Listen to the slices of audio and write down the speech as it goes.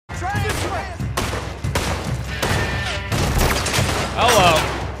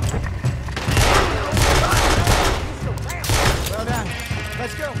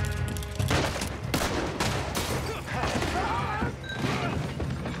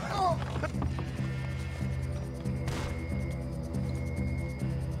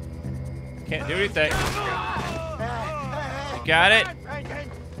can't do anything. You got it?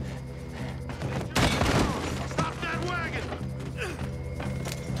 Stop that wagon!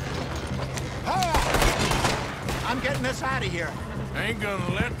 I'm getting us out of here. Ain't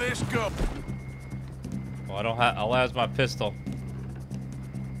gonna let this go. Well, I don't have. All I have is my pistol.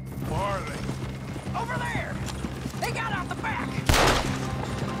 Where are they? Over there! They got out the back!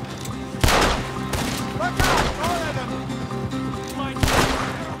 Look out! More of them! My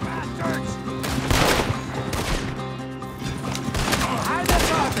bastards! Hide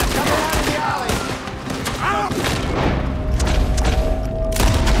this off them! Come out of the alley!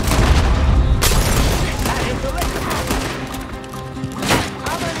 That hit the lick.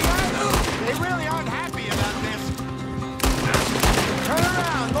 How many are there? They really aren't happy about this. Turn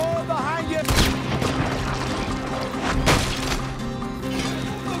around! More behind you!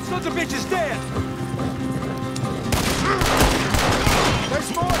 Those sons of bitches dead! There's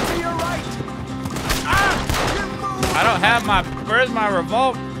more to your right! I don't have my. Where's my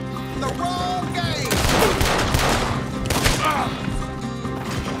revolt? The wrong game!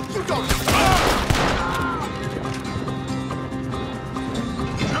 You don't...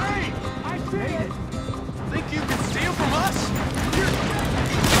 Hey! I see it! Think you can steal from us?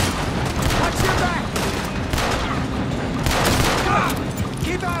 Watch your back!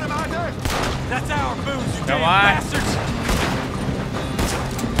 Keep on him, Arthur! That's our booze, you Come damn on. bastards!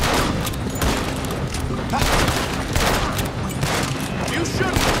 You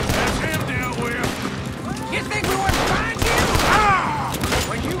shouldn't. That's him dealt with. You think we wouldn't find you? Ah!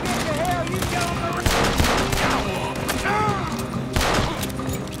 When you get to hell, you go on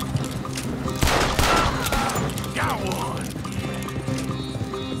Got one.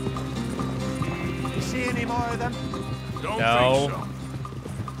 You see any more of them? Don't No. think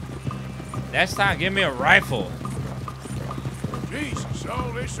Next time, give me a rifle. so. Jesus,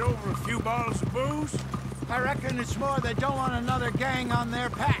 all this over a few bottles of booze? I reckon it's more they don't want another gang on their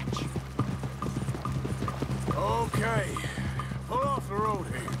patch. Okay. Pull off the road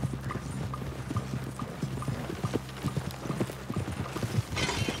here.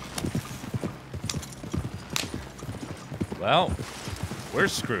 Well, we're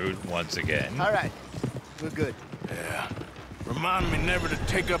screwed once again. All right, we're good. Yeah. Remind me never to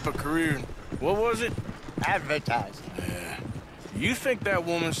take up a career in... What was it? Advertising. Yeah. You think that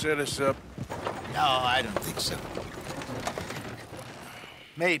woman set us up? No, I don't think so.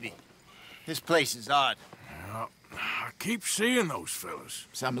 Maybe. This place is odd. Well, I keep seeing those fellas.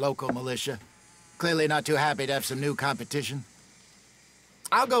 Some local militia. Clearly not too happy to have some new competition.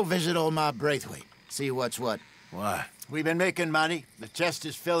 I'll go visit old Ma Braithwaite, see what's what. Why? We've been making money. The chest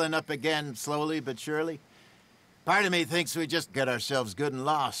is filling up again, slowly but surely. Part of me thinks we just get ourselves good and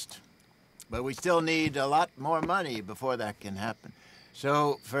lost. But we still need a lot more money before that can happen.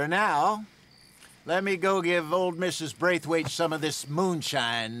 So, for now, let me go give old Mrs. Braithwaite some of this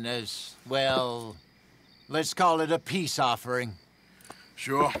moonshine as, well, let's call it a peace offering.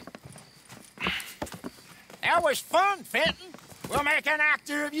 Sure. That was fun, Fenton. We'll make an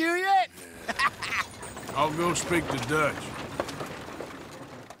actor of you yet. I'll go speak to Dutch.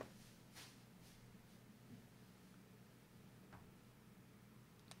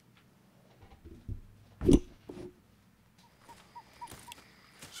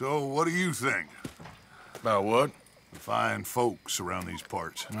 So, what do you think? About what? The fine folks around these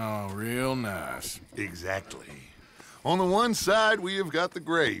parts. Oh, real nice. Exactly. On the one side, we have got the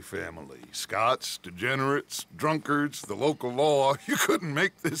Gray family. Scots, degenerates, drunkards, the local law. You couldn't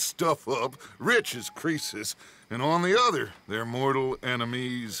make this stuff up. Rich as Croesus. And on the other, their mortal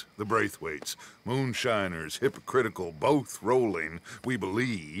enemies, the Braithwaites. Moonshiners, hypocritical, both rolling, we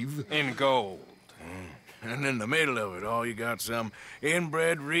believe. In gold. And in the middle of it all, you got some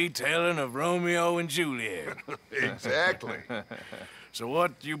inbred retelling of Romeo and Juliet. Exactly. So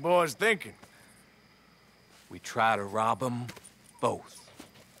what you boys thinking? We try to rob them both.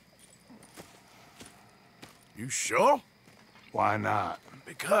 You sure? Why not?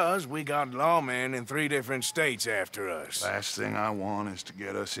 Because we got lawmen in 3 different states after us. Last thing I want is to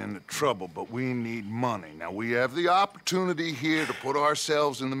get us into trouble, but we need money. Now, we have the opportunity here to put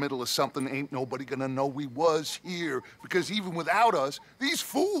ourselves in the middle of something ain't nobody gonna know we was here, because even without us, these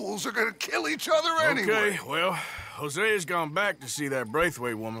fools are gonna kill each other anyway. Okay, well, Hosea's gone back to see that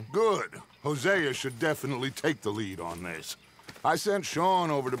Braithwaite woman. Good. Hosea should definitely take the lead on this. I sent Sean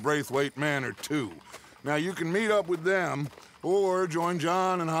over to Braithwaite Manor, too. Now, you can meet up with them, or join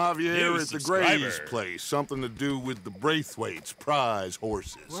John and Javier at the Gray's place. Something to do with the Braithwaites' prize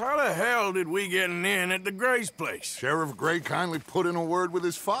horses. Well, how the hell did we get in at the Gray's place? Sheriff Gray kindly put in a word with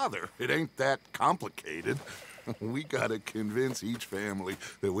his father. It ain't that complicated. We gotta convince each family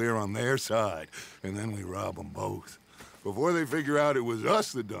that we're on their side, and then we rob them both. Before they figure out it was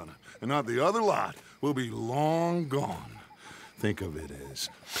us that done it, and not the other lot, we'll be long gone. Think of it as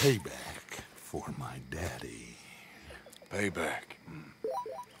payback for my daddy. Payback.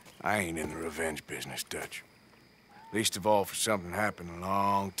 I ain't in the revenge business, Dutch. Least of all for something happened a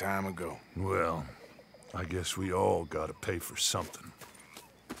long time ago. Well, I guess we all gotta pay for something.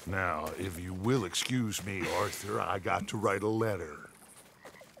 Now, if you will excuse me, Arthur, I got to write a letter.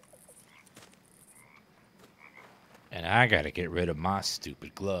 And I gotta get rid of my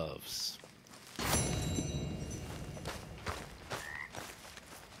stupid gloves.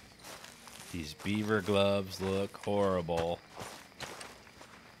 These beaver gloves look horrible.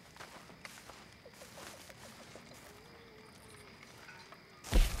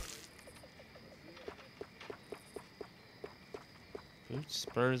 Boots,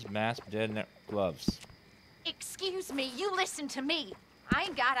 spurs, mask, dead net gloves. Excuse me, you listen to me. I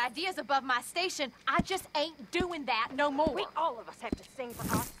ain't got ideas above my station. I just ain't doing that no more. We all of us have to sing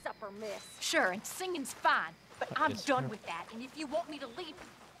for our supper, miss. Sure, and singing's fine, but I'm Yes, done sir. with that. And if you want me to leave,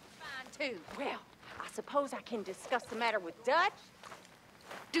 fine too. Well, I suppose I can discuss the matter with Dutch.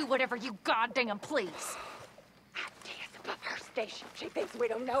 Do whatever you goddamn please. Ideas above her station. She thinks we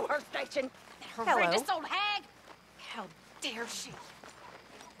don't know her station. That horrendous old hag. How dare she?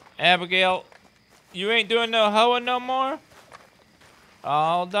 Abigail, you ain't doing no hoeing no more?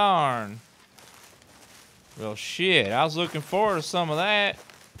 Oh, darn. Well, shit, I was looking forward to some of that.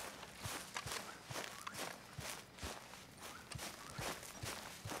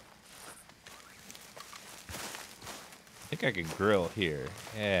 I think I can grill here.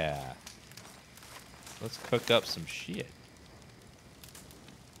 Yeah. Let's cook up some shit.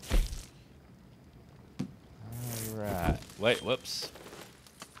 Alright. Wait, whoops.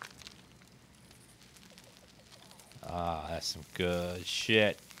 Ah, that's some good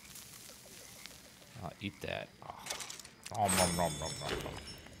shit. I'll eat that. Oh, nom, nom, nom, nom, nom, nom.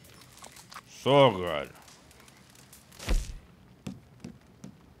 So good.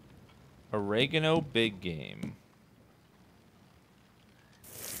 Oregano big game.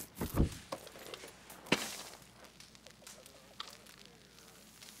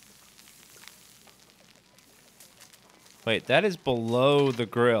 Wait, that is below the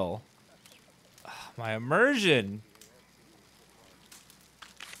grill. Ah, my immersion.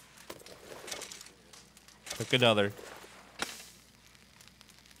 Cook another.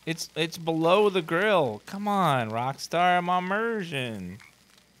 It's below the grill. Come on, Rockstar, my immersion.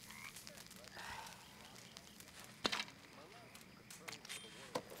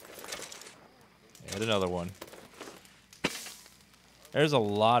 Add another one. There's a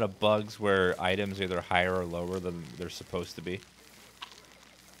lot of bugs where items are either higher or lower than they're supposed to be.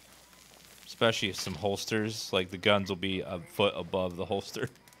 Especially some holsters, like the guns will be a foot above the holster.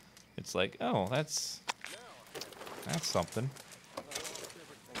 It's like, oh, that's something.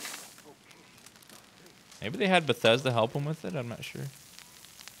 Maybe they had Bethesda help them with it, I'm not sure.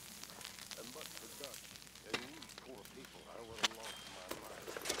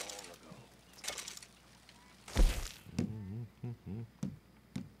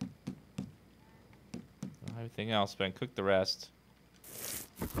 Everything else, Ben. Cook the rest.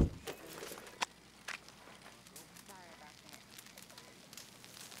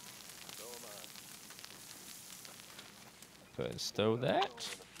 Go ahead and stow that.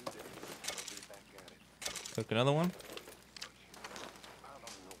 Cook another one.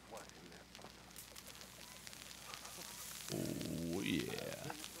 Oh yeah.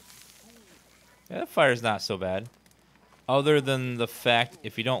 Yeah, that fire's not so bad. Other than the fact,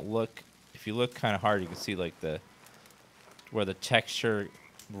 if you look kind of hard, you can see like where the texture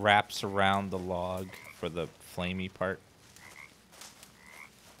wraps around the log for the flamey part.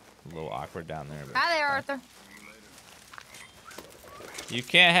 A little awkward down there. But Hi there, Arthur. you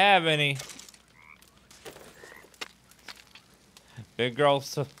can't have any. Big girl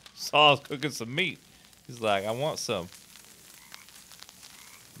saw us cooking some meat. He's like, I want some.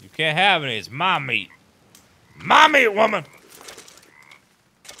 You can't have any. It's my meat. My meat, woman.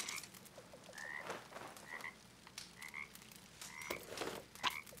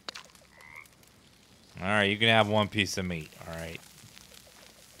 All right, you can have one piece of meat. All right.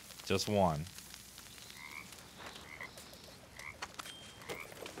 Just one.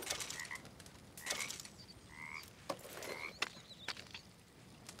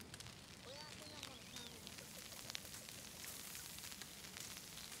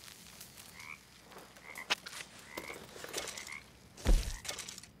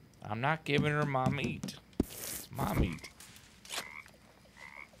 I'm not giving her my meat. It's my meat.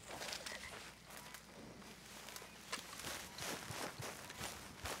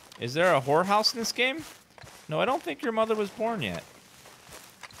 Is there a whorehouse in this game? No, I don't think your mother was born yet.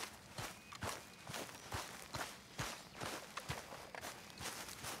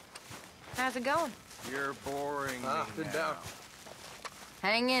 How's it going? You're boring me now.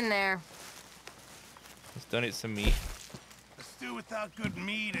 Hang in there. Let's donate some meat. A stew without good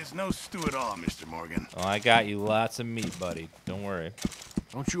meat is no stew at all, Mr. Morgan. Oh, I got you lots of meat, buddy. Don't worry.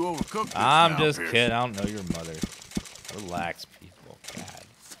 Don't you overcook this I'm now, just Pierce. kidding. I don't know your mother. Relax, people. God.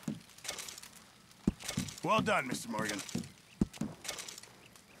 Well done, Mr. Morgan.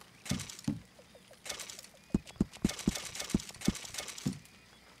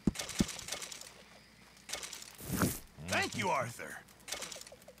 Thank you, Arthur.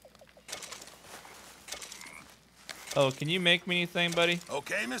 Oh, can you make me anything, buddy?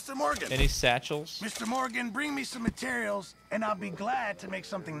 Okay, Mr. Morgan. Any satchels? Mr. Morgan, bring me some materials, and I'll be glad to make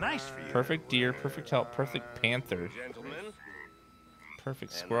something nice for you. Perfect deer, perfect help, perfect panther, Gentlemen,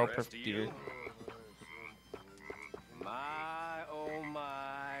 perfect squirrel, perfect deer. my, oh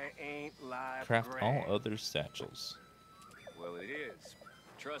my, ain't life Craft all grand. other satchels. Well, it is.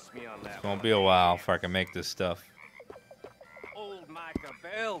 Trust me on that. It's gonna one. be a while before I can make this stuff. Old Micah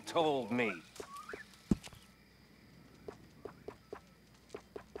Bell told me.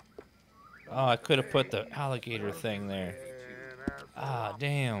 Oh, I could have put the alligator thing there. Ah,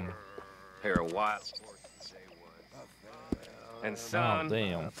 damn. Pair of wild horses, and Oh, son,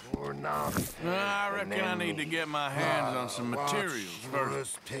 damn. I reckon I need to get my hands on some materials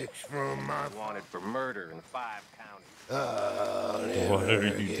first. wanted for murder in 5 counties. What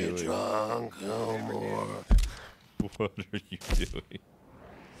are you doing? What are you doing?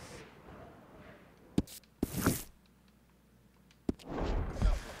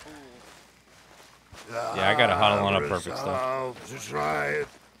 Yeah, I gotta huddle on a perfect stuff. To try it.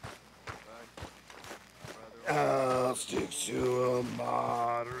 I'll stick to a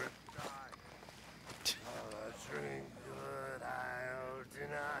moderate diet. I'll drink good, I'll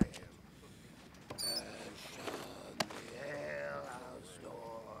deny it. And shun the alehouse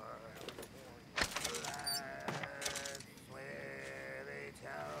door. That's where they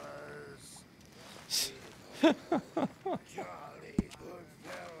tell us. Jolly good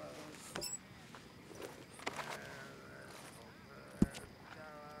fellas.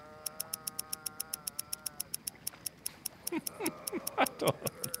 I don't know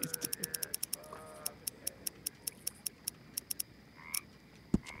what he's doing.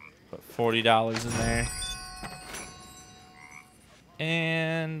 Put $40 in there.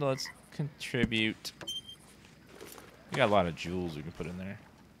 And let's contribute. We got a lot of jewels we can put in there.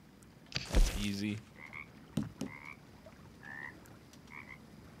 That's easy.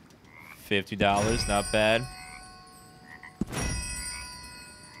 $50, not bad.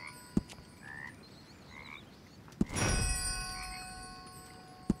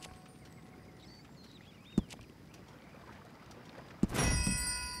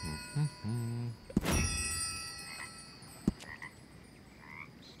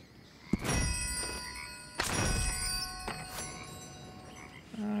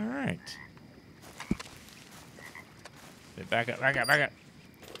 All right. Back up, back up, back up.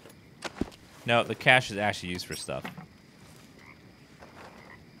 No, the cash is actually used for stuff.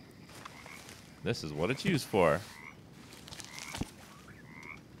 This is what it's used for.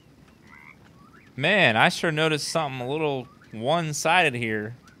 Man, I sure noticed something a little one-sided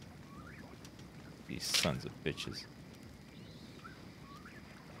here. These sons of bitches.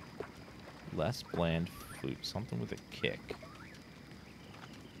 Less bland flute. Something with a kick.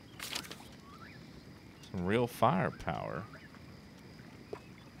 Some real firepower.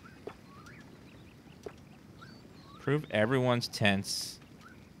 Improve everyone's tense.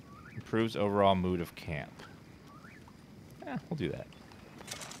 Improves overall mood of camp. Yeah, we'll do that.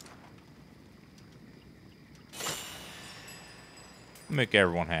 Make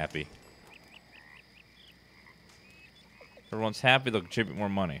everyone happy. Everyone's happy, they'll contribute more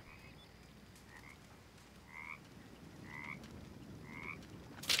money.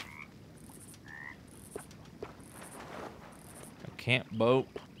 A camp boat.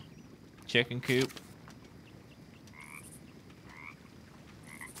 Chicken coop.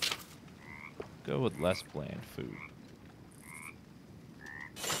 Go with less bland food.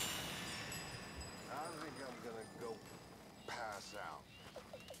 I think I'm gonna go pass out.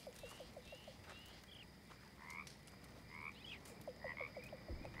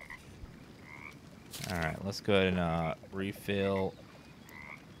 Alright, let's go ahead and refill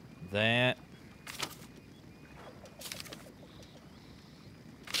that.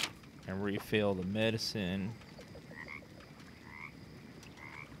 And refill the medicine.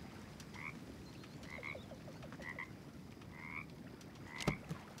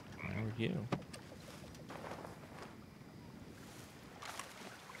 you.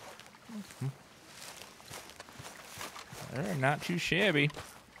 They're not too shabby.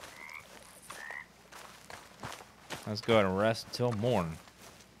 Let's go ahead and rest until morning.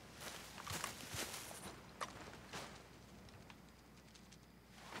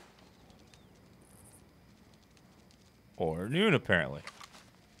 Or noon, apparently.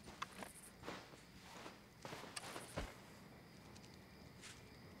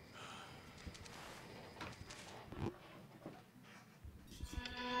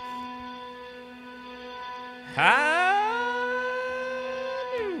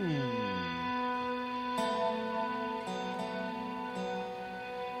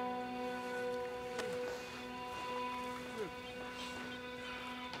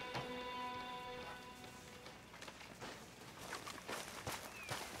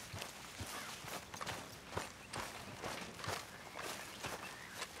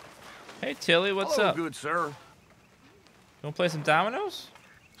 Hey, Tilly, what's Hello, up? good sir. You wanna play some dominoes?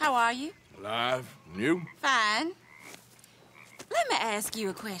 How are you? Alive? You? Fine. Let me ask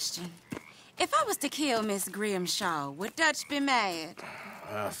you a question. If I was to kill Miss Grimshaw, would Dutch be mad?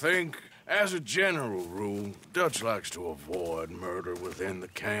 I think, as a general rule, Dutch likes to avoid murder within the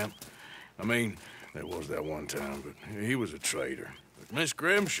camp. I mean, there was that one time, but he was a traitor. But Miss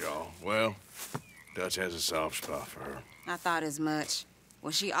Grimshaw, well, Dutch has a soft spot for her. I thought as much.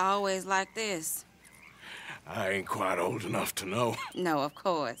 Was she always like this? I ain't quite old enough to know. No, of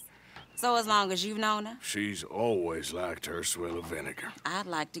course. So as long as you've known her? She's always liked her swill of vinegar. I'd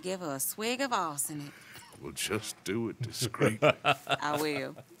like to give her a swig of arsenic. We'll just do it discreetly. I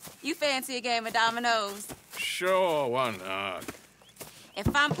will. You fancy a game of dominoes? Sure, why not?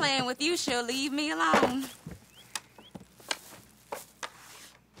 If I'm playing with you, she'll leave me alone.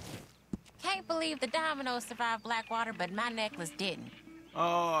 Can't believe the dominoes survived Blackwater, but my necklace didn't.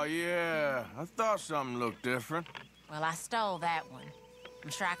 Oh, yeah. I thought something looked different. Well, I stole that one. I'm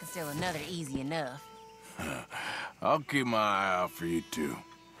sure I can steal another easy enough. I'll keep my eye out for you, too.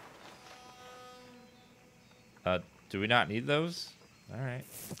 Do we not need those? All right.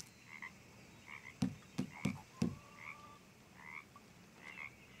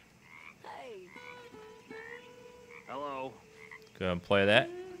 Hey. Hello. Go and play that.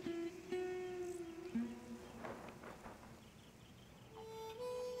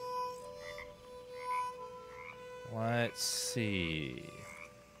 Let's see.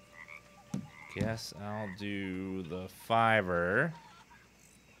 Guess I'll do the $5.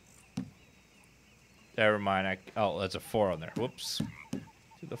 Never mind. Oh, that's a 4 on there. Whoops.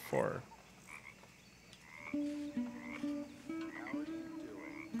 Do the 4.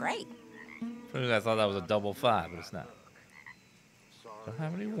 Great. For some reason I thought that was a double 5, but it's not. Don't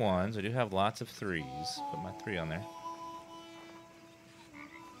have any 1s. I do have lots of 3s. Put my 3 on there.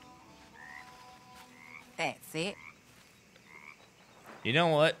 That's it. You know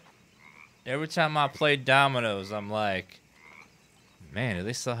what? Every time I play dominoes, I'm like, man, do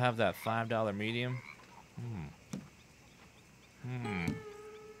they still have that $5 medium?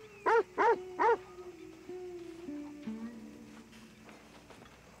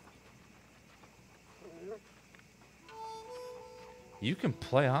 You can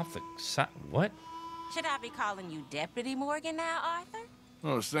play off the side. What? Should I be calling you Deputy Morgan now, Arthur?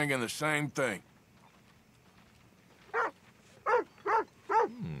 I was thinking the same thing.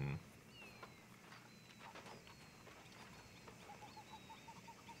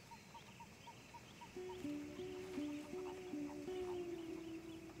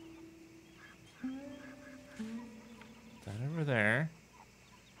 That over there.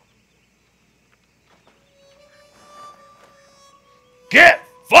 Get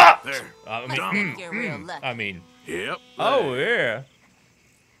fucked! There. I Let's mean, think you're real lucky. I mean, Yep. oh yeah.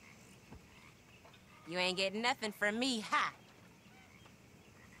 You ain't getting nothing from me, ha!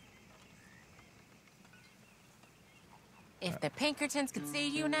 If the Pinkertons could see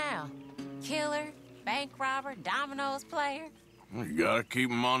you now. Killer, bank robber, dominoes player. You gotta keep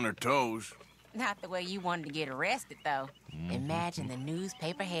them on their toes. Not the way you wanted to get arrested, though. Imagine the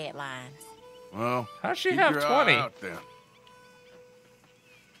newspaper headlines. Well, How'd she keep have your 20? eye out then.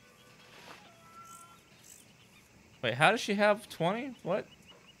 Wait, how does she have 20? What?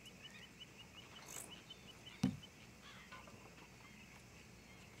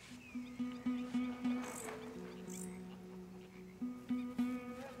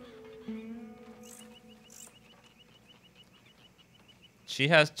 She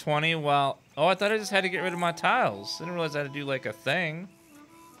has 20 while... Oh, I thought I just had to get rid of my tiles. I didn't realize I had to do, like, a thing.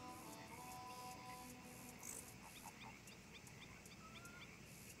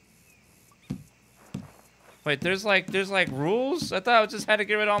 Wait, there's like rules? I thought I just had to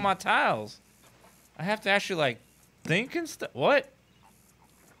get rid of all my tiles. I have to actually like think and stuff. What?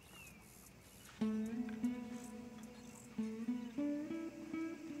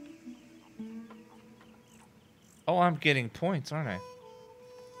 Oh, I'm getting points, aren't I?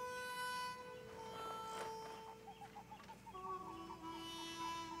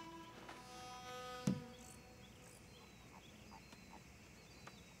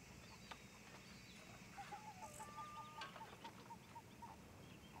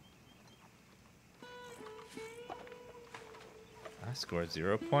 I scored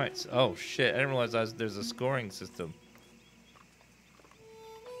 0 points. Oh shit! I didn't realize there's a scoring system.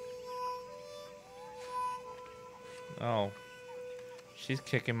 Oh, she's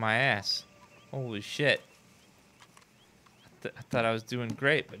kicking my ass. Holy shit! I thought I was doing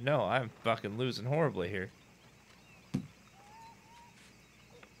great, but no, I'm fucking losing horribly here.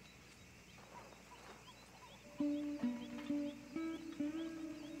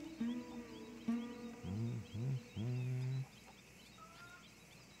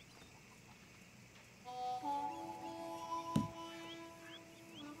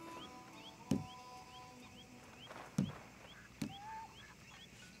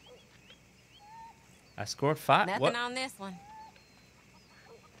 I scored 5. Nothing What? on this one.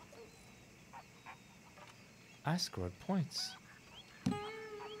 I scored points.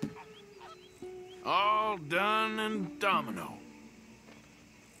 All done and domino.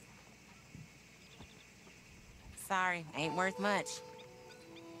 Sorry, ain't worth much.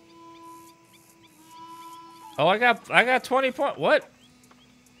 Oh, I got 20 points. What?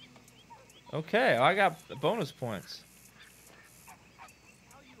 Okay, I got bonus points.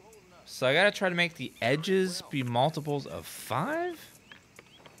 So I gotta try to make the edges be multiples of 5?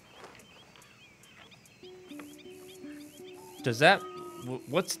 Does that...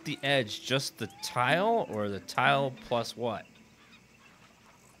 What's the edge? Just the tile, or the tile plus what?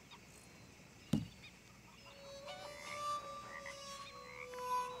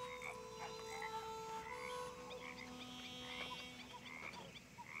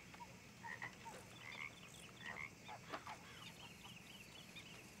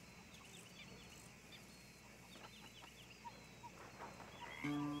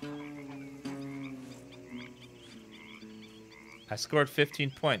 I scored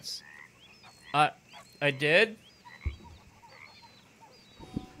 15 points. I did?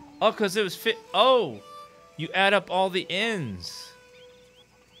 Oh, because it was Oh! You add up all the ends.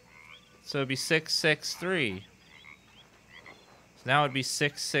 So it'd be 663. So now it'd be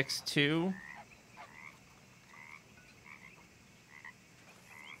 662.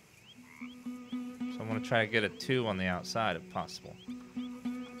 So I'm going to try to get a 2 on the outside if possible.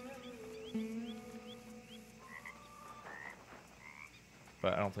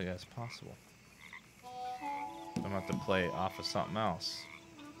 But I don't think that's possible. I'm going to have to play off of something else.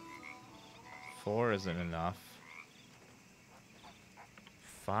 4 isn't enough.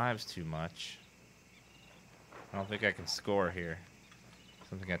 5's too much. I don't think I can score here.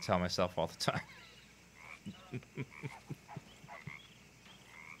 Something I tell myself all the time.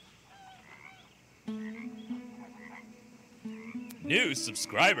 New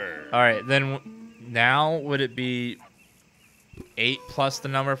subscriber. All right, then now would it be 8 plus the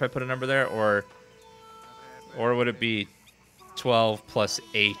number if I put a number there, or would it be 12 plus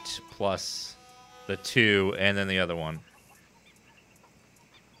 8 plus the 2 and then the other one?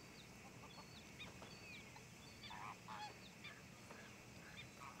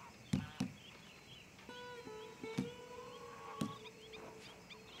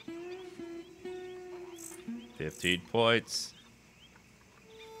 $15 points.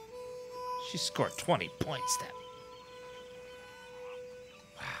 She scored 20 points then.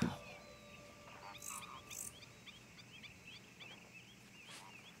 Wow.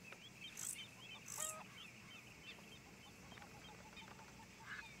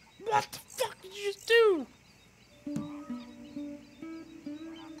 What the fuck did you just do?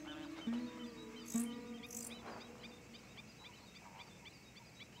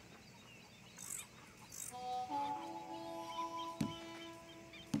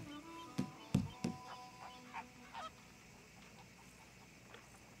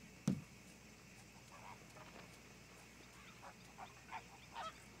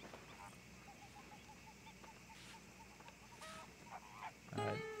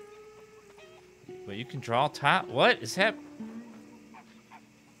 But you can draw top. What is that?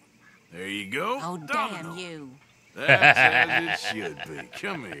 There you go. Oh, domino. damn you. That's as it should be.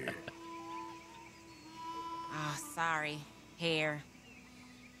 Come here. Oh, sorry. Here.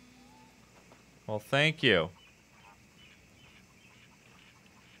 Well, thank you.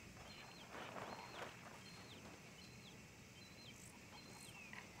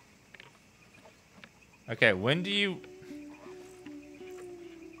 Okay, when do you...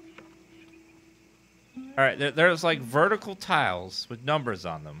 All right, there's like vertical tiles with numbers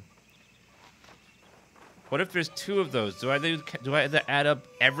on them. What if there's 2 of those? Do I have to add up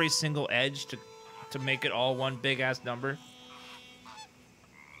every single edge to make it all one big ass number?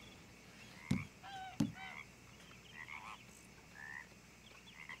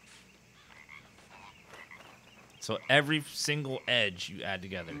 So every single edge you add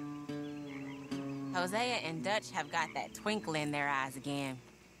together. Hosea and Dutch have got that twinkle in their eyes again.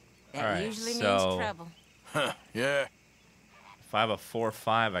 That All right, usually so- means trouble. Huh, yeah. If I have a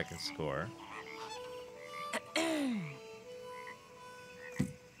 4-5, I can score.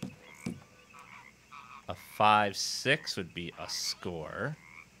 A 5-6 would be a score,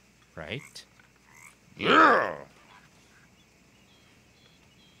 right? Yeah.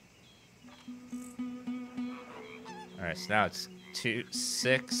 All right, so now it's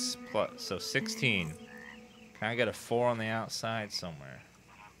 6 plus, so 16. Can I get a 4 on the outside somewhere?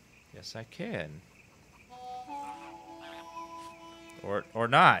 Yes, I can. Or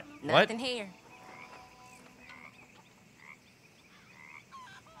not. Nothing What? here.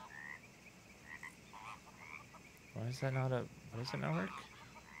 Why is that not a... Why does it not work?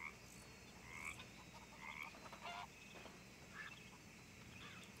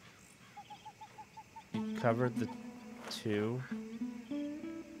 You covered the 2.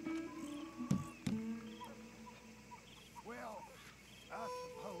 Well, I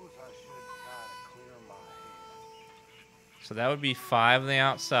suppose I should try to clear my head. So that would be 5 on the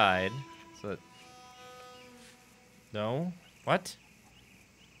outside. So that... No? What?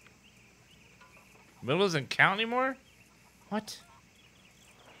 Middle doesn't count anymore? What?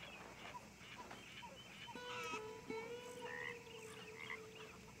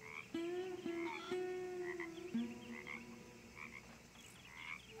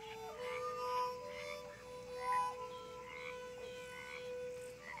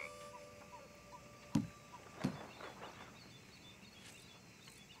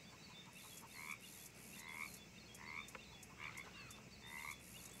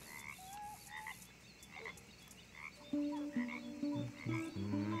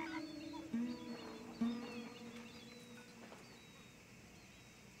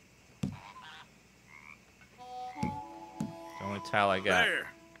 The only tile I got. There.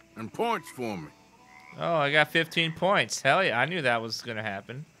 And points for me. Oh, I got 15 points. Hell yeah, I knew that was gonna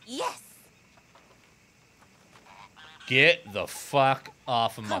happen. Yes. Get the fuck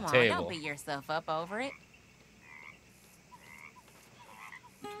off of Come my on, table. don't beat yourself up over it.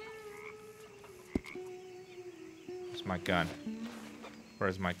 Where's my gun?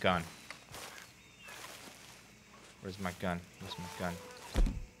 Where's my gun? Where's my gun? Where's my gun?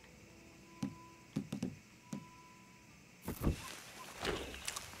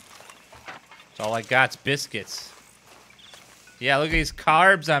 That's all I got's biscuits. Yeah, look at these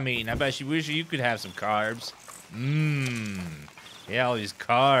carbs I'm eating. I bet you wish you could have some carbs. Mmm. Yeah, all these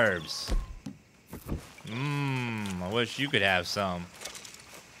carbs. Mmm. I wish you could have some.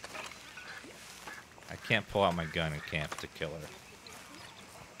 I can't pull out my gun in camp to kill her.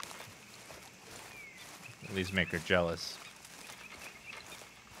 At least make her jealous.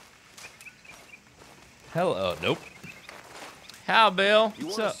 Hello. Nope. How, Bill? You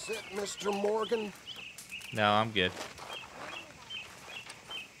What's want up? to sit, Mr. Morgan? No, I'm good.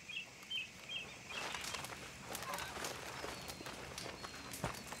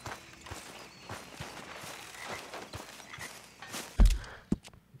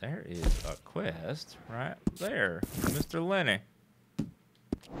 There is a quest right there, Mr. Lenny.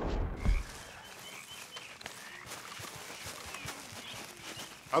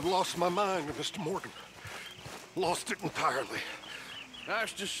 I've lost my mind, Mr. Morgan. Lost it entirely.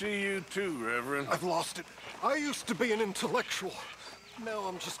 Nice to see you too, Reverend. I've lost it. I used to be an intellectual. Now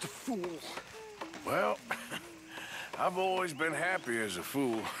I'm just a fool. Well, I've always been happy as a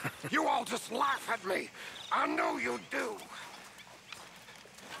fool. You all just laugh at me. I know you do.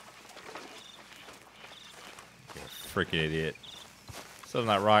 You're a freaking idiot. Something's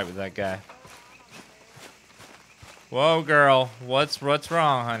not right with that guy. Whoa, girl. What's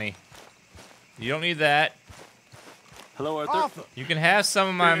wrong, honey? You don't need that. Hello, Arthur. You can have some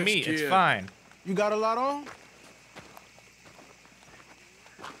of my Yes, meat. It's kid. fine. You got a lot on?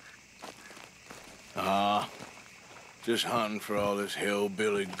 Just hunting for all this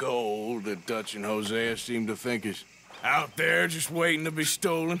hillbilly gold that Dutch and Hosea seem to think is out there just waiting to be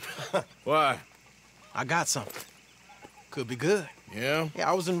stolen. Why? I got something. Could be good. Yeah? Yeah,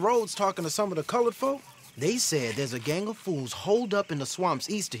 I was in Rhodes talking to some of the colored folk. They said there's a gang of fools holed up in the swamps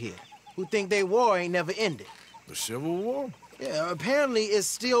east of here who think their war ain't never ended. The Civil War? Yeah, apparently it's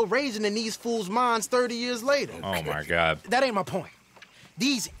still raging in these fools' minds 30 years later. Oh my God. That ain't my point.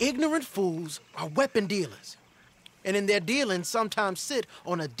 These ignorant fools are weapon dealers. And in their dealing, sometimes sit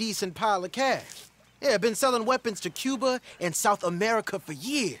on a decent pile of cash. Yeah, been selling weapons to Cuba and South America for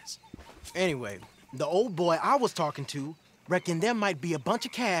years. Anyway, the old boy I was talking to reckoned there might be a bunch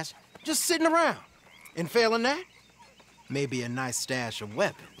of cash just sitting around. And failing that, maybe a nice stash of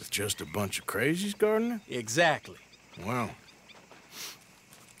weapons. With just a bunch of crazies, Gardner? Exactly. Well,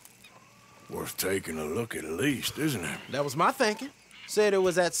 worth taking a look at least, isn't it? That was my thinking. Said it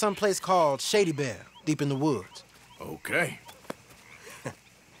was at some place called Shady Bear, deep in the woods. Okay.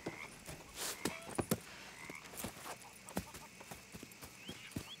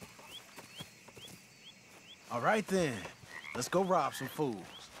 All right then, let's go rob some fools.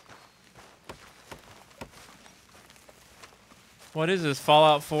 What is this,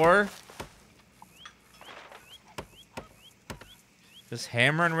 Fallout 4? Just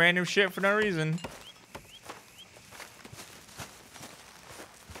hammering random shit for no reason.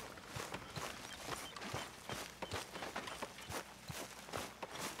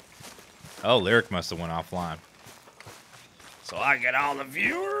 Oh, Lyric must have went offline. So I get all the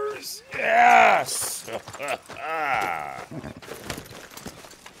viewers? Yes!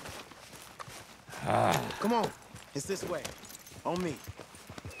 Come on, it's this way. On me.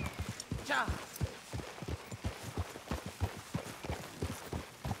 Cha!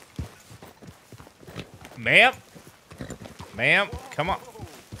 Ma'am? Ma'am, come on.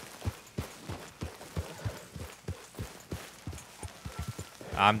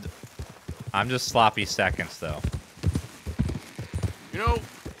 I'm just sloppy seconds, though. You know,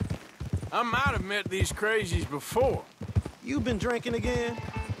 I might have met these crazies before. You been drinking again?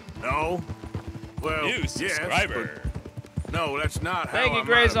 No. Well, New subscriber. Yes, but no, that's not how Thank I you, might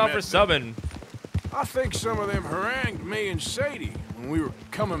Grayson, have for met them. subbing. I think some of them harangued me and Sadie when we were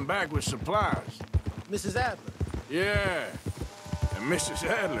coming back with supplies. Mrs. Adler. Yeah. And Mrs.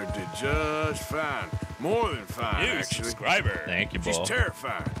 Adler did just fine. More than fine, New actually. subscriber. Thank you, She's Bull.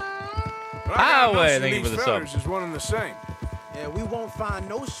 terrifying. But Highway, I thank you for these the sub. fellas is one and the same. Yeah, we won't find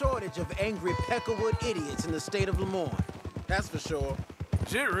no shortage of angry Peckerwood idiots in the state of Lemoyne. That's for sure.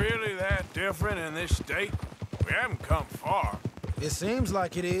 Is it really that different in this state? We haven't come far. It seems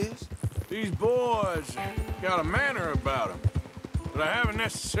like it is. These boys got a manner about them, but I haven't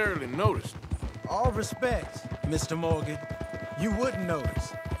necessarily noticed. All respect, Mr. Morgan. You wouldn't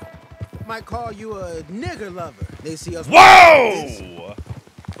notice. Might call you a nigger lover. They see us. Whoa!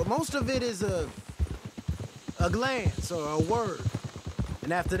 But most of it is a glance or a word.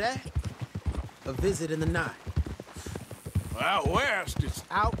 And after that, a visit in the night. Out west, it's...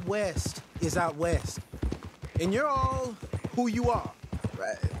 Out west is out west. And you're all who you are.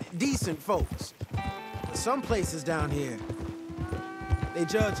 Right? Decent folks. But some places down here, they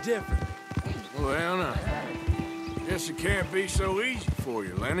judge different. Well, now, guess it can't be so easy for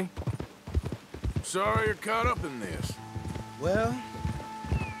you, Lenny. Sorry you're caught up in this. Well,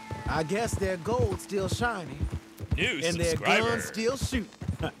 I guess their gold's still shining. New and their subscriber. guns still shoot.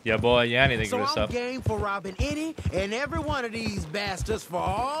 Yeah, boy, yeah, anything So for this I'm stuff. game for robbing any and every one of these bastards for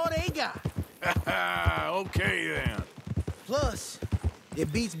all they got. Okay, then. Plus,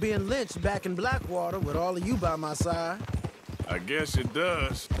 it beats being lynched back in Blackwater with all of you by my side. I guess it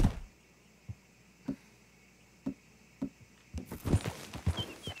does.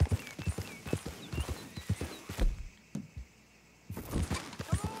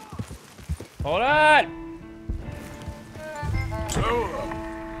 Hold on! So,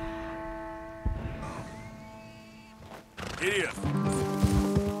 idiot.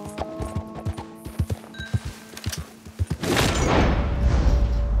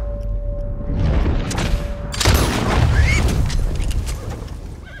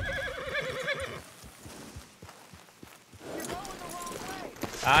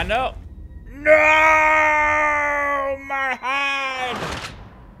 I know. No! My hide!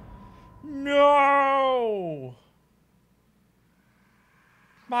 No!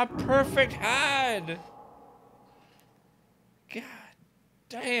 My perfect hide! God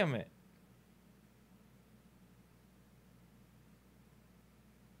damn it.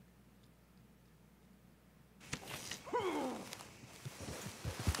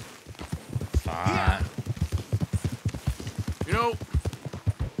 Fine. You know,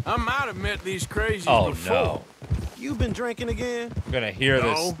 I might have met these crazies Oh before. no. You been drinking again? I'm gonna hear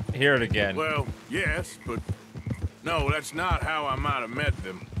this. No. Hear it again. Well, yes, but no, that's not how I might have met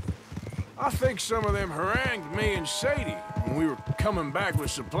them. I think some of them harangued me and Sadie when we were coming back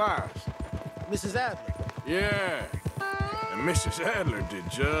with supplies. Mrs. Adler. Yeah, and Mrs. Adler did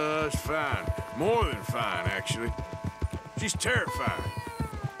just fine. More than fine, actually. She's terrifying.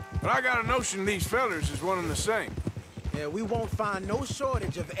 But I got a notion these fellers is one and the same. Yeah, we won't find no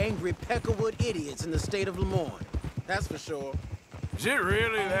shortage of angry Peckerwood idiots in the state of Lemoyne. That's for sure. Is it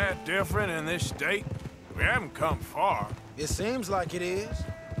really that different in this state? We haven't come far. It seems like it is.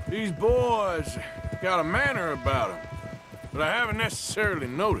 These boys got a manner about them, but I haven't necessarily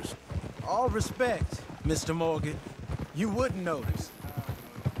noticed. All respect, Mr. Morgan. You wouldn't notice.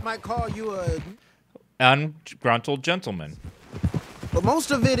 Might call you a... Ungruntled gentleman. But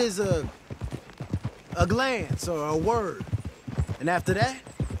most of it is a glance or a word. And after that,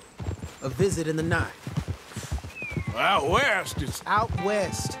 a visit in the night. Out west, it's... Out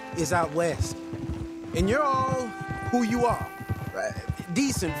west is out west. And you're all who you are. Right?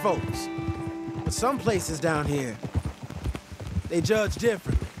 Decent folks. But some places down here, they judge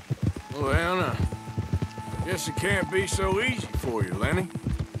differently. Well, now, guess it can't be so easy for you, Lenny.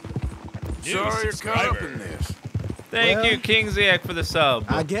 Sorry you're caught up in this. Thank you, Kingsiak, for the sub.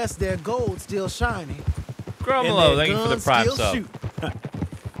 I guess their gold's still shining. Gromolo, thank you for the prime sub.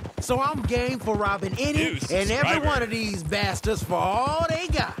 So I'm game for robbing any and every one of these bastards for all they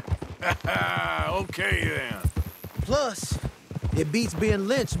got. Okay, then. Plus, it beats being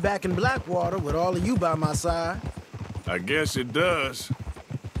lynched back in Blackwater with all of you by my side. I guess it does.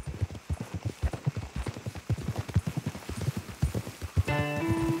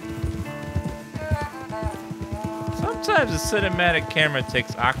 Sometimes the cinematic camera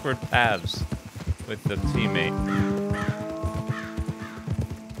takes awkward paths with the teammate.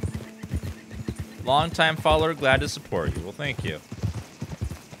 Long-time follower, glad to support you. Well, thank you.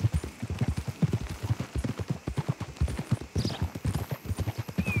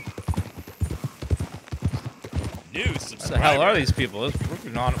 What the hell are these people? We've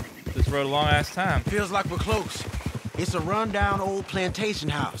been on this road a long-ass time. Feels like we're close. It's a rundown old plantation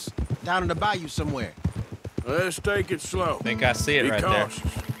house down in the bayou somewhere. Let's take it slow. I think I see it right cautious.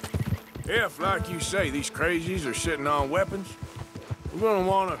 There. If, like you say, these crazies are sitting on weapons, we're gonna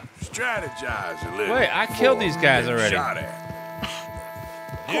want to strategize a little. Wait, I killed these guys already. Shot at.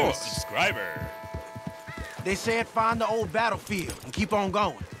 New subscriber. They said find the old battlefield and keep on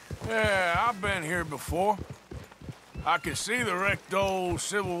going. Yeah, I've been here before. I can see the wrecked old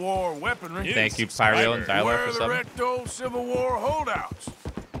Civil War weaponry. Thank you, Pyrio and Tyler, Where for are the something. wrecked old Civil War holdouts?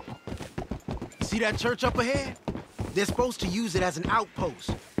 See that church up ahead? They're supposed to use it as an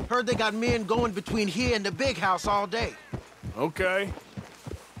outpost. Heard they got men going between here and the big house all day. Okay.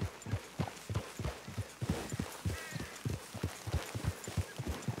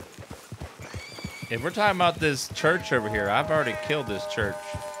 If we're talking about this church over here, I've already killed this church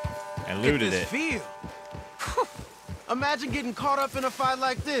and looted it. Feel. Imagine getting caught up in a fight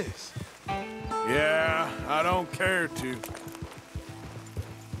like this. Yeah, I don't care to.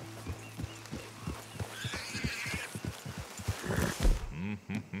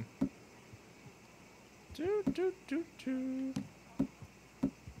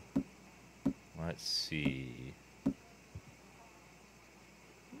 Let's see.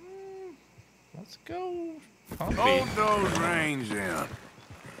 Let's go. Hold those reins in.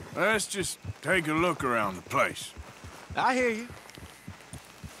 Let's just take a look around the place. I hear you.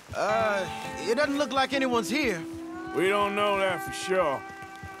 It doesn't look like anyone's here. We don't know that for sure.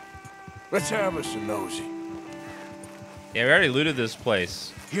 Let's have us a nosy. Yeah, we already looted this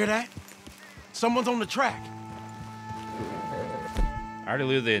place. Hear that? Someone's on the track. I already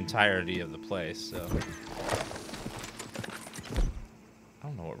looted the entirety of the place, so... I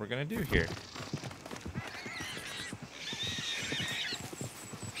don't know what we're gonna do here.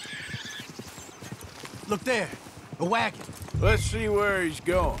 Look there, a wagon. Let's see where he's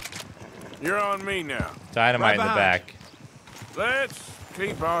going. You're on me now. Dynamite in the back. Let's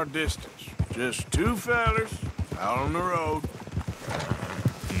keep our distance. Just two fellers out on the road.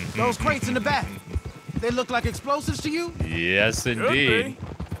 Those crates in the back. They look like explosives to you? Yes, Could indeed.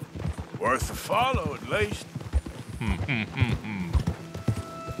 be. Worth a follow, at least.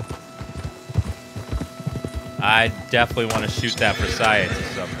 I definitely want to shoot that for science at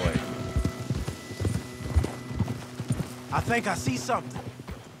some point. I think I see something.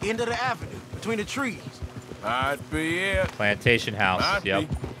 End of the avenue, between the trees. Might be it. Plantation house, Might yep.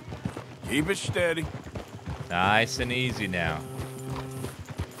 be. Keep it steady. Nice and easy now.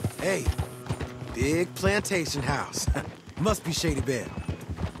 Hey, big plantation house. Must be Shady Belle.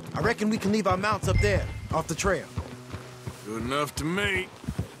 I reckon we can leave our mounts up there, off the trail. Good enough to me.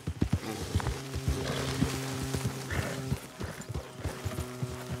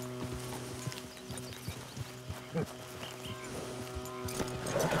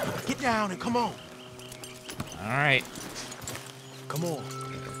 Get down and come on. All right. Come on.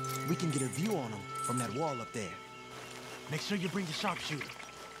 We can get a view on them from that wall up there. Make sure you bring the sharpshooter.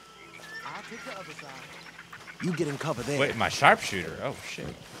 I'll take the other side. You get in cover there. Wait, my sharpshooter. Oh,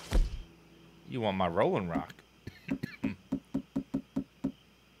 shit. You want my rolling rock.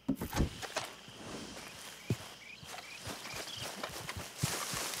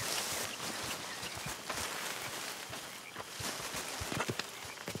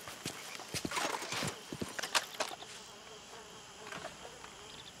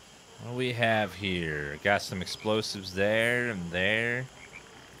 What do we have here? Got some explosives there and there.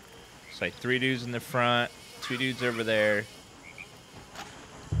 It's like 3 dudes in the front, 2 dudes over there.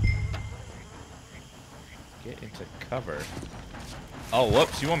 Get into cover. Oh,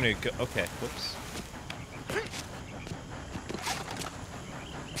 whoops. You want me to go? Okay, whoops.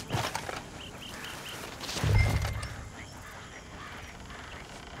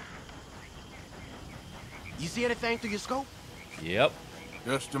 You see anything through your scope? Yep.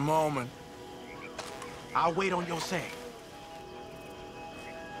 Just a moment. I'll wait on your say.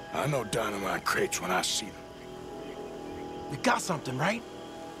 I know dynamite crates when I see them. We got something, right?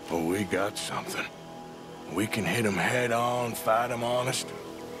 Oh, we got something. We can hit them head on, fight them honest.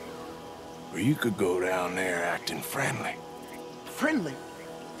 Or you could go down there acting friendly. Friendly?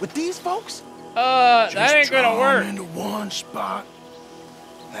 With these folks? That ain't gonna draw 'em work. into one spot,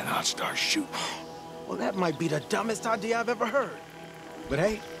 then I'll start shooting. Well, that might be the dumbest idea I've ever heard. But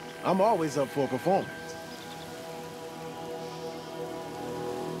hey, I'm always up for a performance.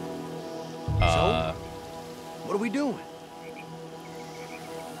 So, what are we doing?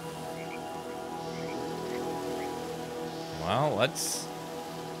 Well, let's...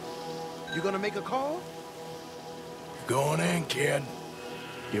 You gonna make a call? Going in, kid.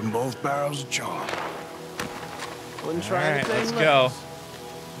 Give them both barrels of charm. Wouldn't try All right, anything let's less. go.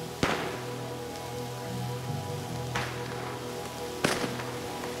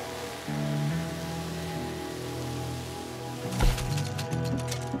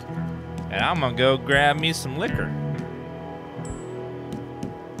 And I'm gonna go grab me some liquor.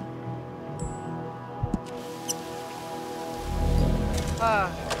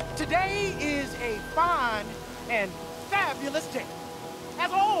 Today is a fine and fabulous day,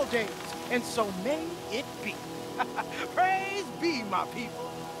 as all days, and so may it be. Praise be, my people.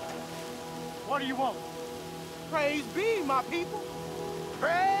 What do you want? Praise be, my people.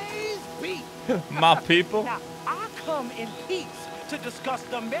 Praise be. My people. Now, I come in peace to discuss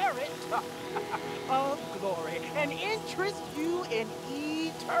the merit of glory and interest you in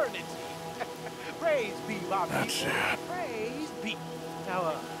eternity. Praise be, my people. That's it. Praise be.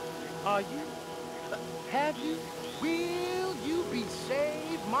 Now, are you? Have you? Will you be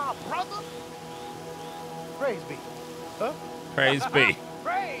saved, my brother? Praise be. Huh? Praise be.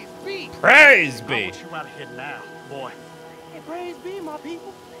 Praise be. Praise I be. want you out of here now, boy. Hey, praise be, my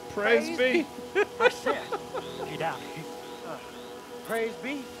people. Praise be. I said, get out of here. Praise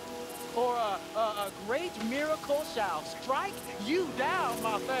be. For a great miracle shall strike you down,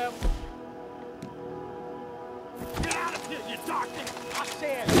 my family. Get out of here, you darkness! I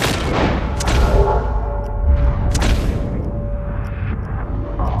said.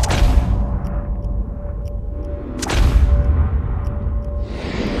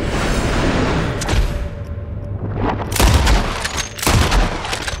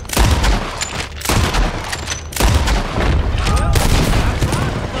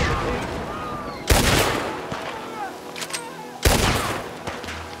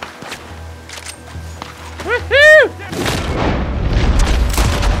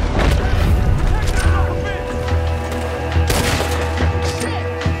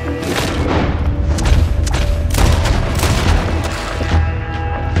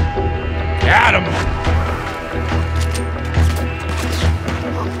 Got him.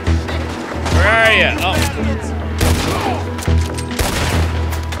 Where are you? Oh.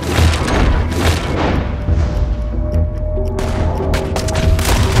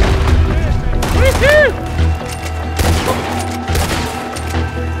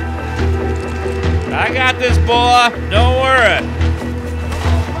 I got this, boy. Don't worry.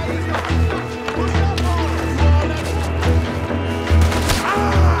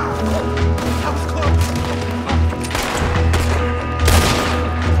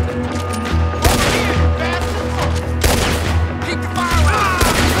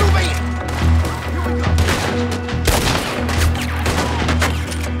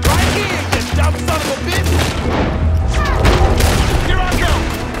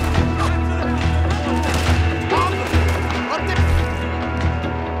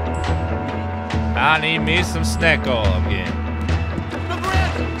 I need me some snack oil again.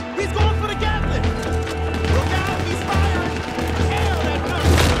 He's going for the Gatling. Look out, he's firing. Hell, that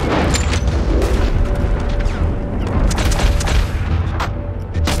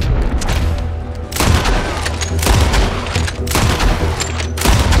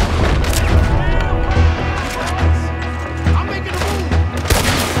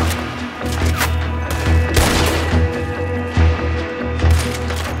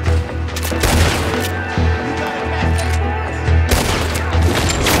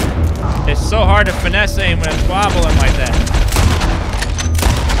finessing when it's wobbling like that.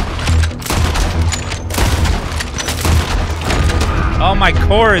 Oh, my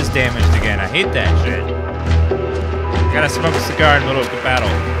core is damaged again. I hate that shit. I gotta smoke a cigar in the middle of the battle.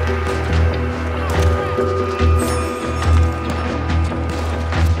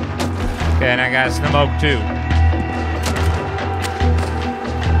 Okay, and I gotta smoke too.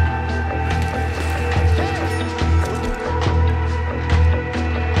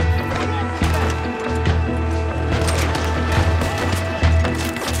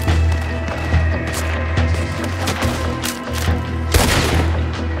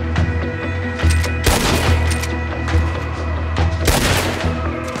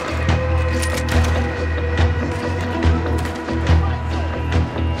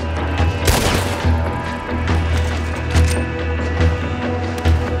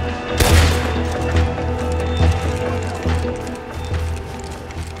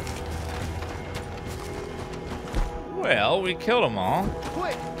 Well, we killed them all.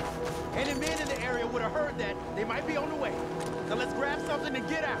 Quick! Any men in the area would have heard that. They might be on the way. So let's grab something and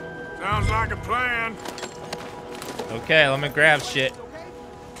get out. Sounds like a plan. Okay, let me grab shit.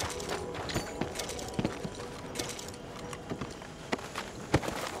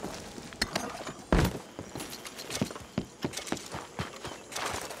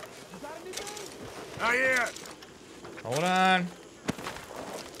 Not yet. Hold on.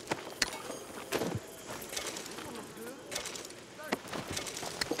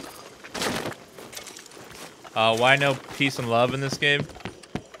 Why no peace and love in this game?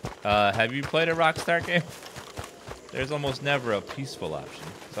 Have you played a Rockstar game? There's almost never a peaceful option.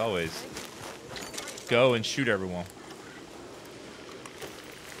 It's always go and shoot everyone.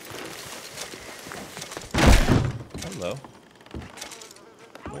 Hello.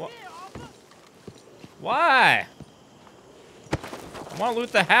 Why? I want to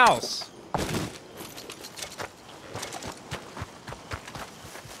loot the house.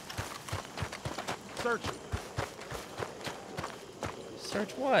 Search.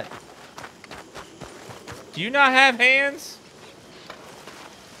 Search what? Do you not have hands?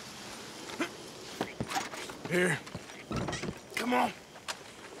 Here. Come on.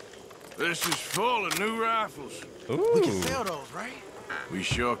 This is full of new rifles. Ooh. We can sell those, right? We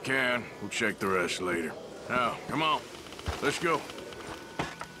sure can. We'll check the rest later. Now, come on. Let's go.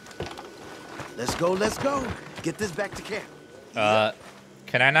 Let's go, let's go. Get this back to camp.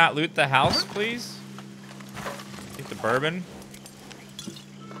 Can I not loot the house, please? Get the bourbon.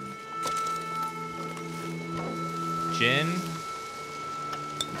 Gin.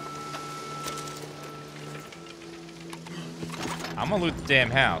 I'm gonna loot the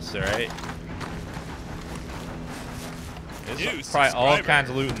damn house, alright? There's probably all kinds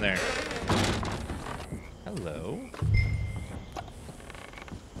of loot in there. Hello.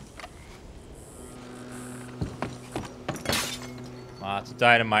 Lots of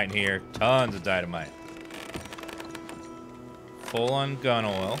dynamite in here. Tons of dynamite. Full on gun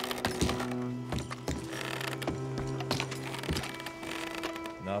oil.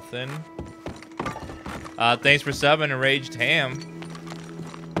 Nothing. Thanks for subbing, Enraged Ham.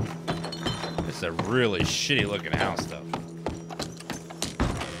 This is a really shitty looking house, though.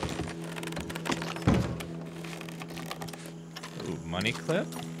 Ooh, money clip.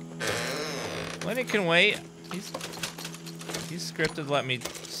 Lenny can wait. He's scripted to let me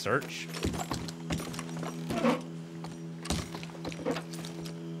search.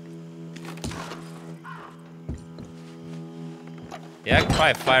 Yeah, I could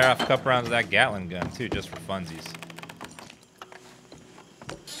probably fire off a couple rounds of that Gatling gun, too, just for funsies.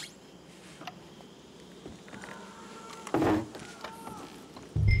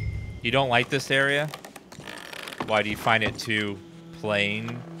 You don't like this area? Why do you find it too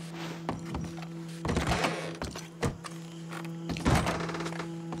plain?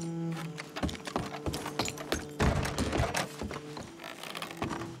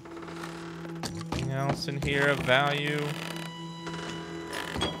 Anything else in here of value?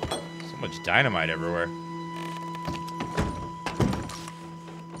 So much dynamite everywhere.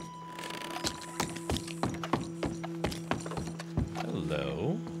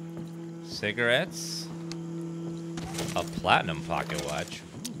 Hello. Cigarettes. A platinum pocket watch.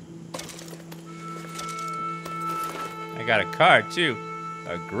 I got a card too.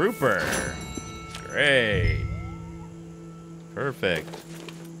 A grouper. Great. Perfect.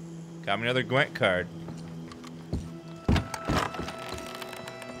 Got me another Gwent card.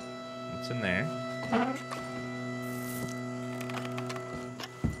 What's in there?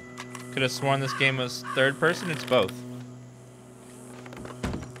 Could have sworn this game was third person. It's both.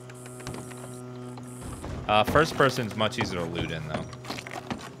 First person's much easier to loot in, though.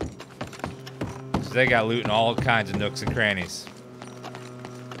 'Cause they got loot in all kinds of nooks and crannies.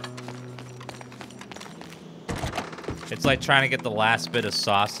 It's like trying to get the last bit of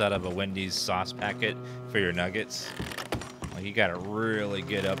sauce out of a Wendy's sauce packet for your nuggets. Like you gotta really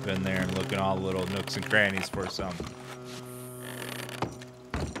get up in there and look in all the little nooks and crannies for some.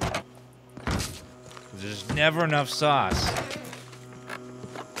 There's never enough sauce.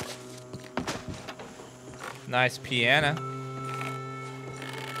 Nice piano.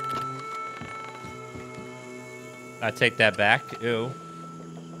 I take that back. Ew.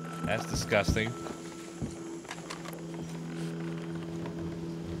 That's disgusting.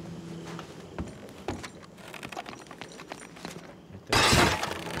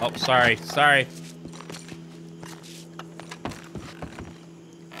 Oh, sorry. Sorry.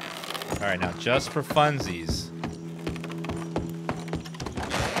 All right, now just for funsies.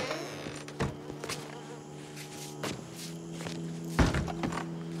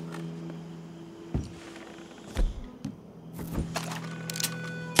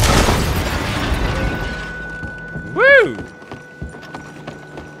 Woo!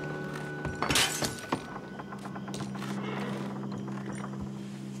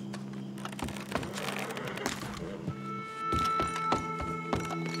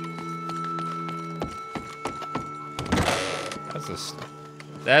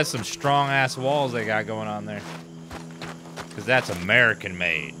 That's some strong ass walls they got going on there. Cause that's American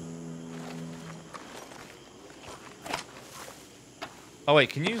made. Oh wait,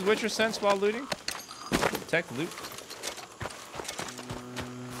 can you use Witcher Sense while looting? Detect loot.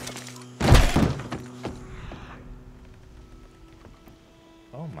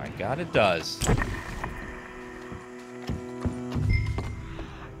 Oh my god, it does.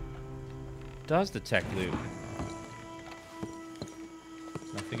 Does detect loot.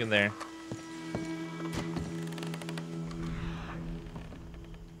 Nothing in there.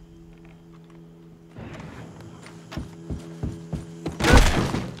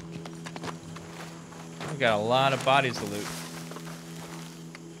 We got a lot of bodies to loot.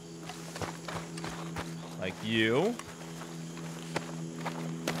 Like you.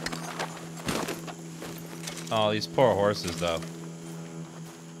 Oh, these poor horses, though.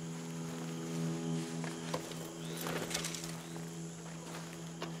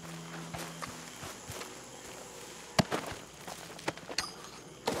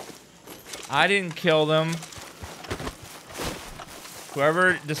 I didn't kill them.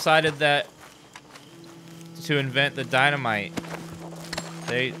 Whoever decided that to invent the dynamite,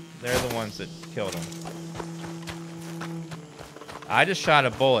 they're the ones that killed him. I just shot a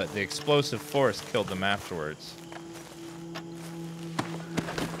bullet. The explosive force killed them afterwards.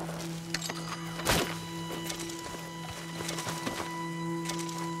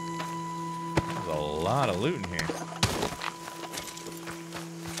 There's a lot of loot in here.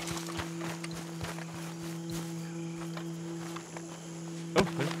 Oh,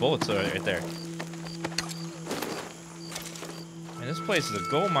 there's bullets right there. Man, this place is a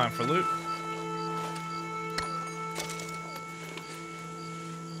gold mine for loot.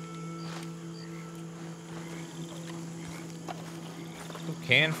 Oh,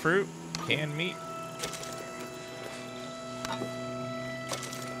 canned fruit, canned meat.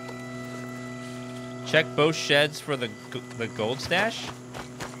 Check both sheds for the gold stash.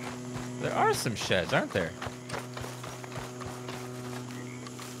 There are some sheds, aren't there?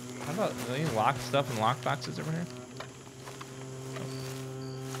 How about any lock stuff and lock boxes over here?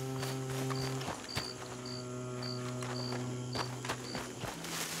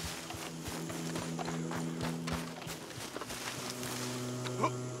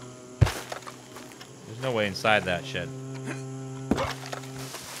 There's no way inside that shed.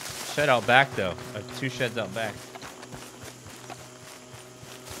 Shed out back though. 2 sheds out back.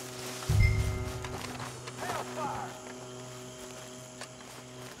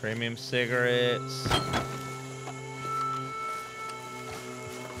 Premium cigarettes.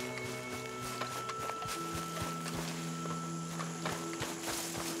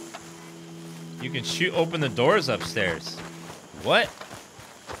 You can open the doors upstairs. What?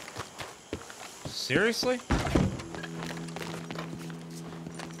 Seriously?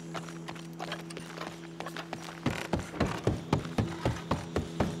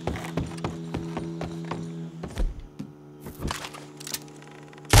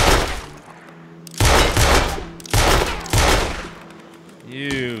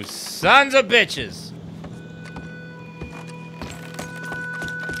 You sons of bitches!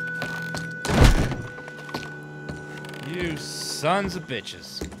 You sons of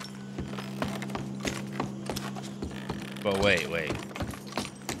bitches. But wait.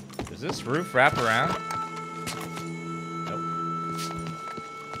 Does this roof wrap around? Nope.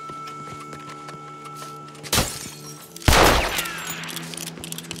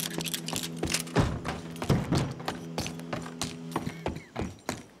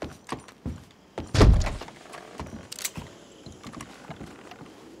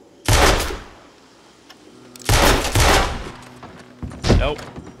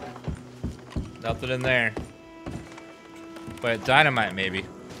 Nothing in there. But dynamite, maybe.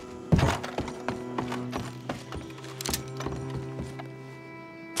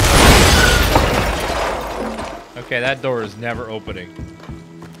 Okay, that door is never opening.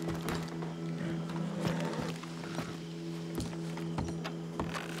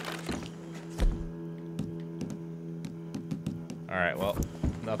 Alright, well,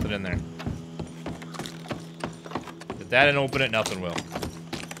 nothing in there. If that didn't open it, nothing will.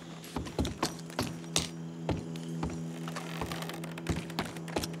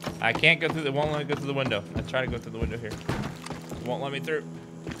 I can't go through the, won't let me go through the window. I try to go through the window here. It won't let me through.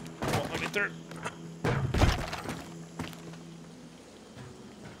 It won't let me through.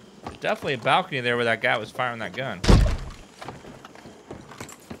 Definitely a balcony there where that guy was firing that gun.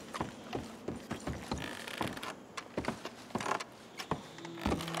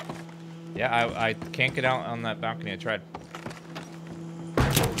 Yeah, I can't get out on that balcony. I tried.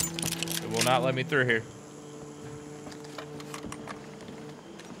 It will not let me through here.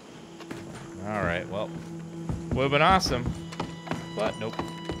 Alright, well. Would have been awesome. But, nope.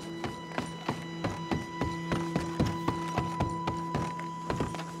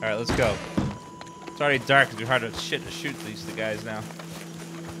 Alright, let's go. It's already dark because we're hard to shoot these guys now.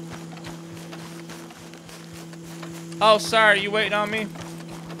 Oh, sorry, you waiting on me?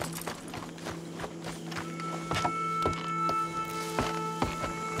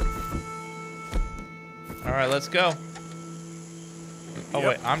 Alright, let's go. Oh,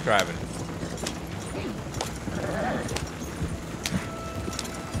 wait, I'm driving.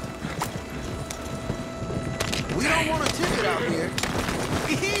 We don't want a ticket out here.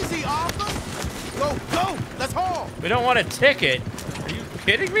 Easy, Arthur. Go, go. Let's haul. We don't want a ticket. Are you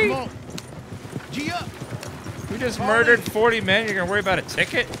kidding me? Come on. G up. We just murdered 40 men. You're going to worry about a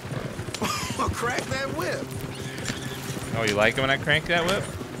ticket? Crack that whip. Oh, you like it when I crank that whip?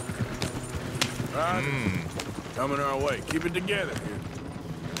 Right. Coming our way. Keep it together here.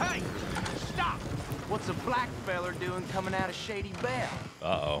 Hey, stop! What's a black feller doing coming out of Shady Belle?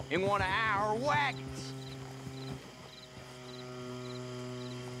 Uh-oh. In one of our wagons.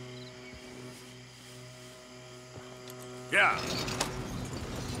 Yeah.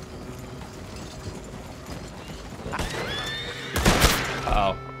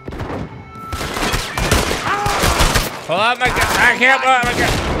 Uh-oh. Pull out my gun. I can't pull out my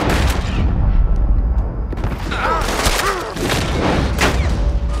gun.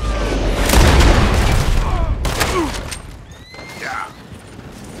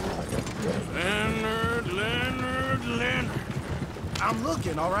 Leonard. I'm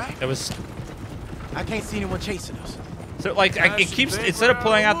looking, all right? It was... I can't see anyone chasing us. So, like, it keeps... Instead of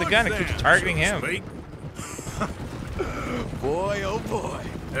pulling out the gun, it keeps targeting him. Boy, oh boy.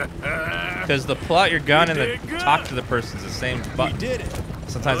 Because the pull out your gun and the talk to the person is the same button. We did it.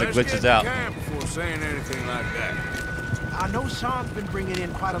 Sometimes it glitches out. Before saying anything like that. I know Sean's been bringing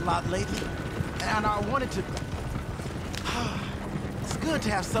in quite a lot lately, and I wanted to... It's good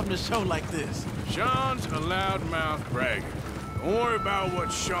to have something to show like this. Sean's a loudmouth bragger. Don't worry about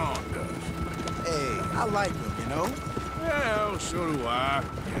what Sean does. Hey, I like him, you know? Well, so do I.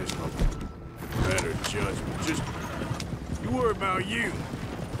 Yes, better judgment. Just, you worry about you.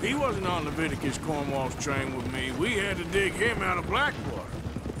 He wasn't on Leviticus Cornwall's train with me. We had to dig him out of Blackwater.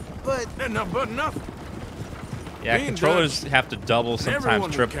 But... But nothing. Yeah, controllers have to double,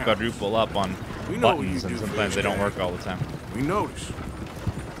 sometimes triple, quadruple up on buttons, and sometimes they don't work all the time. We notice.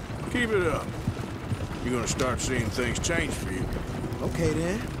 Keep it up. You're gonna start seeing things change for you. Okay,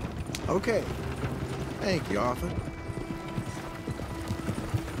 then. Okay. Thank you, Arthur.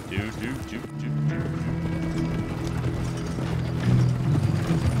 Do.